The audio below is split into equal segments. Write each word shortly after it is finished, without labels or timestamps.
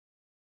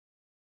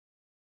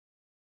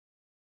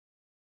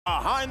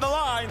Behind the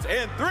lines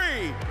in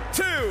 3,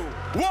 2,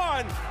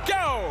 1,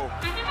 go!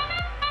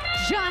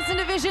 Johnson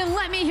Division,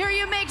 let me hear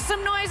you make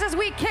some noise as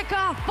we kick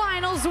off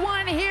Finals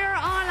 1 here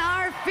on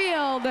our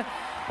field.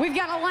 We've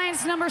got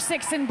Alliance number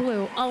 6 in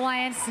blue,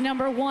 Alliance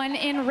number 1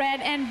 in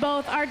red, and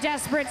both are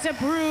desperate to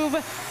prove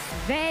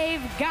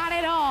they've got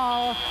it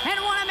all and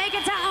want to make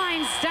it to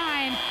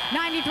Einstein.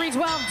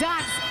 93-12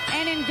 dots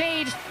and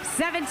engaged.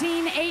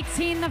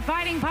 17-18 the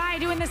Fighting Pie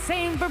doing the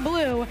same for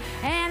blue.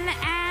 And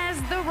as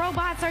the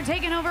robots are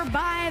taken over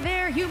by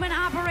their human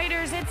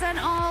operators, it's an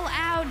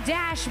all-out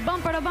dash,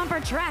 bumper-to-bumper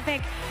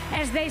traffic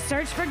as they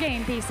search for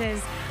game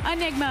pieces.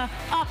 Enigma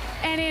up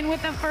and in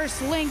with the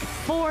first link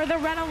for the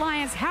Red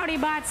Alliance. Howdy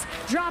Bots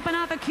dropping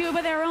off a cube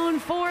of their own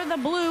for the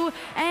blue,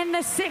 and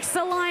the 6th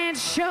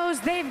Alliance shows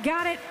they've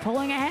got it,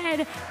 pulling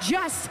ahead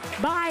just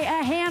by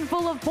a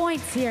handful of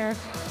points here.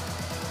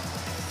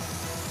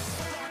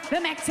 The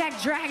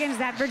MechTech Dragons,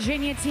 that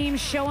Virginia team,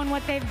 showing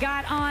what they've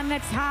got on the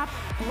top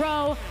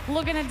row,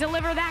 looking to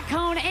deliver that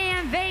cone,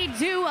 and they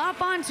do,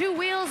 up on 2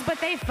 wheels, but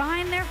they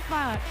find their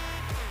foot.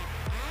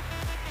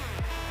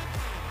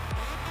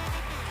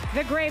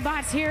 The gray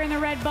bots here in the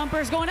red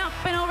bumpers going up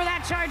and over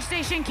that charge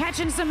station,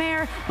 catching some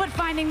air, but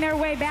finding their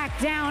way back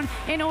down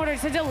in order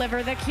to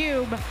deliver the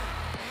cube.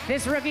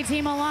 This rookie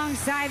team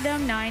alongside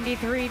them,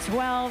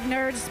 93-12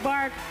 Nerd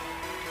Spark,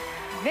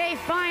 they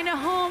find a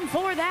home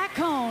for that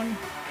cone.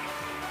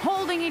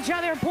 Holding each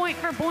other point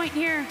for point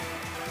here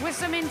with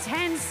some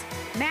intense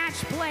match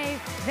play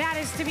that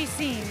is to be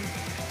seen.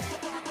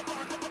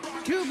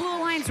 2 Blue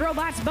Alliance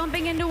robots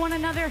bumping into one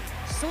another,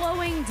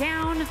 slowing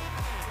down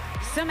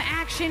some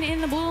action in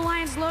the Blue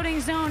Alliance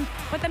loading zone,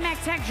 but the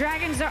MechTech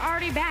Dragons are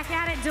already back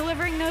at it,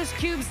 delivering those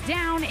cubes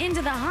down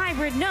into the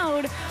hybrid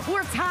node.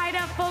 We're tied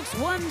up, folks,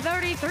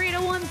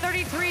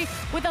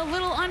 133-133 with a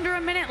little under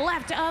a minute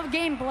left of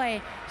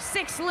gameplay.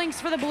 6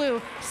 links for the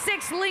blue,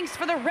 6 links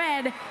for the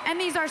red, and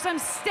these are some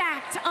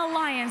stacked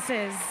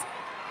alliances.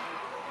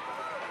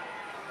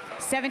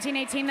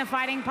 17-18 the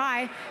Fighting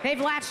Pie. They've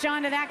latched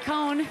onto that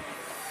cone,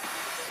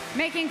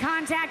 making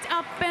contact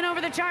up and over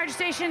the charge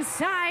station,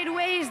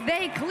 sideways,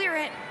 they clear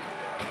it.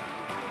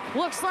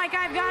 Looks like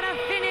I've got a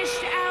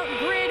finished out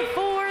grid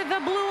for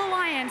the Blue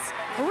Alliance.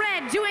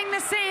 Red doing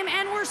the same,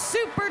 and we're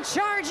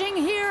supercharging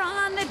here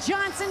on the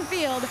Johnson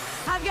field.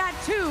 I've got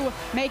 2,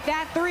 make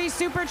that 3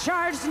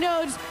 supercharged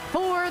nodes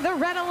for the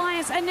Red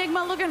Alliance.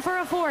 Enigma looking for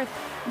a 4th.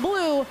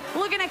 Blue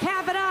looking to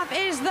cap it off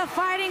is the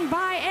Fighting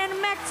Pie, and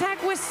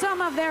MechTech with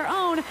some of their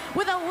own.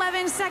 With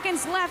 11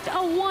 seconds left, a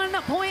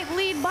 1-point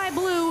lead by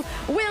blue.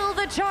 Will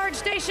the charge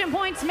station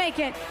points make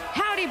it?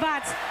 Howdy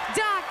Bots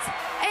docked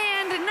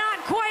and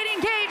not quite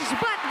engaged,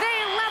 but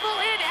they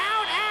level it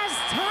out as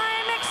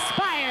time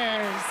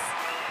expires.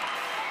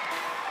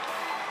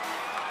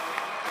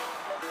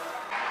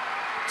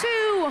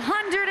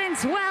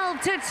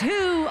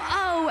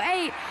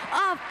 212-208,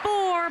 a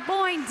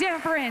 4-point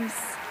difference.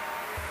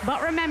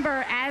 But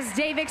remember, as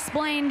Dave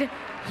explained,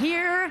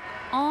 here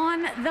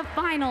on the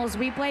finals,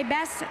 we play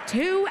best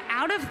 2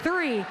 out of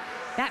 3.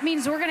 That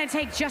means we're gonna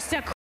take just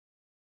a